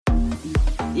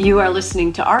You are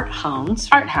listening to Art Hounds.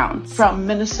 Art Hounds. From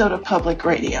Minnesota Public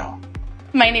Radio.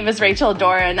 My name is Rachel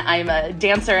Doran. I'm a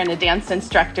dancer and a dance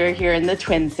instructor here in the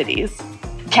Twin Cities.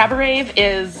 Cabaret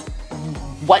is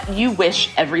what you wish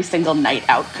every single night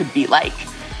out could be like.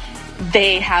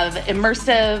 They have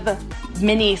immersive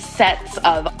mini sets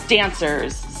of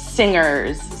dancers,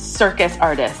 singers, circus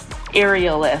artists,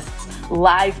 aerialists,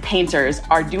 live painters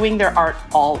are doing their art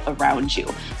all around you.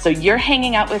 So you're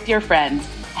hanging out with your friends,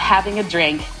 having a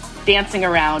drink, dancing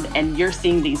around, and you're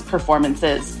seeing these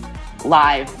performances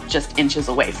live just inches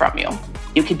away from you.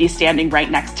 You could be standing right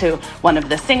next to one of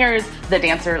the singers. The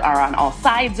dancers are on all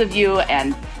sides of you,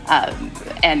 and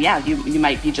you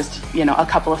might be just, a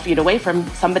couple of feet away from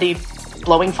somebody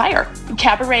blowing fire.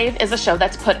 Cabaret is a show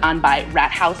that's put on by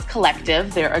Rat House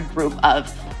Collective. They're a group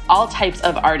of all types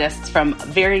of artists from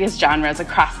various genres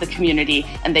across the community,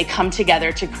 and they come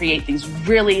together to create these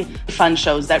really fun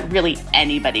shows that really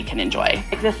anybody can enjoy.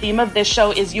 The theme of this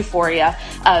show is euphoria,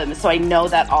 so I know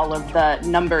that all of the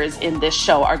numbers in this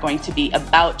show are going to be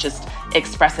about just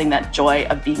expressing that joy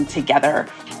of being together.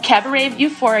 Cabaret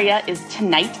Euphoria is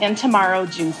tonight and tomorrow,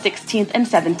 June 16th and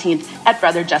 17th at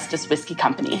Brother Justice Whiskey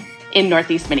Company in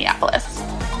Northeast Minneapolis.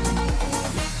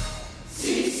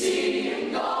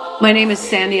 My name is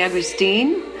Sandy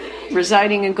Agustin,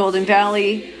 residing in Golden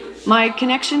Valley. My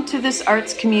connection to this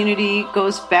arts community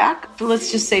goes back,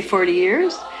 let's just say 40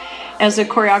 years, as a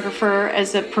choreographer,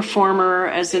 as a performer,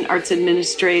 as an arts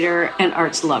administrator, and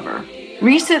arts lover.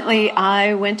 Recently,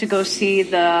 I went to go see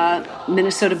the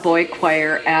Minnesota Boy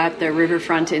Choir at the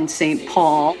Riverfront in St.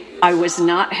 Paul. I was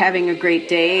not having a great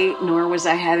day, nor was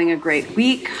I having a great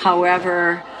week.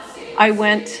 However, I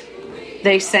went,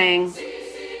 they sang,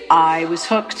 I was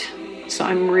hooked, so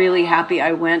I'm really happy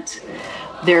I went.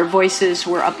 Their voices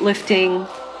were uplifting,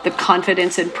 the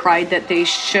confidence and pride that they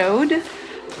showed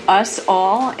us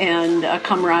all, and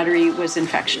camaraderie was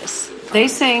infectious. They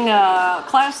sang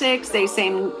classics, they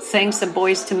sang some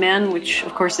Boys to Men, which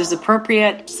of course is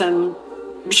appropriate, some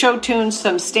show tunes,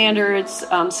 some standards,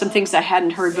 some things I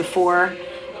hadn't heard before,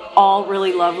 all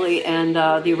really lovely, and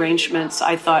the arrangements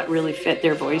I thought really fit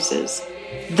their voices.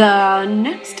 The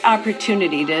next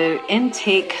opportunity to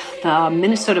intake the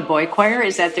Minnesota Boy Choir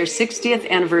is at their 60th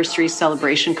anniversary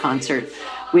celebration concert,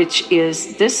 which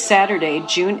is this Saturday,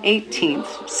 June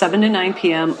 18th, 7 to 9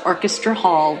 p.m., Orchestra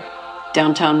Hall,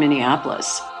 downtown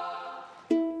Minneapolis.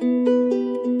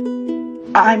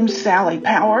 I'm Sally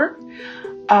Power.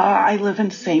 I live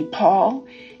in St. Paul.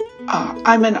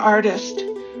 I'm an artist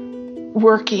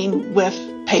working with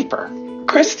paper.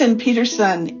 Kristen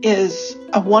Peterson is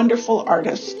a wonderful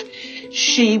artist.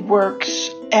 She works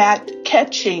at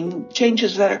catching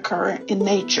changes that occur in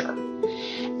nature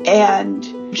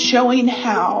and showing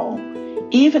how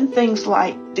even things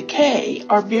like decay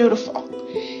are beautiful.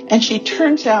 And she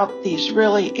turns out these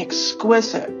really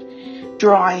exquisite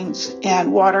drawings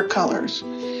and watercolors.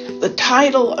 The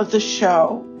title of the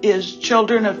show is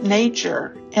Children of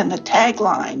Nature, and the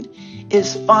tagline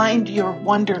is Find Your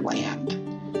Wonderland.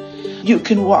 You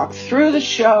can walk through the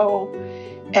show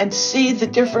and see the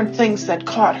different things that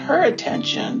caught her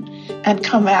attention and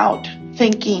come out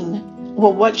thinking,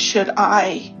 well, what should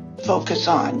I focus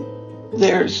on?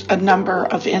 There's a number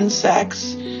of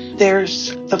insects.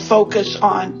 There's the focus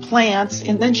on plants.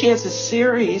 And then she has a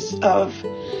series of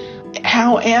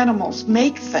how animals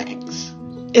make things.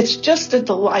 It's just a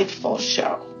delightful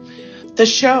show. The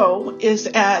show is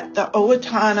at the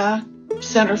Owatonna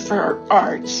Center for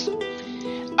Arts,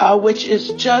 which is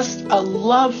just a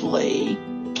lovely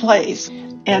place,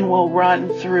 and will run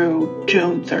through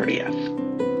June 30th.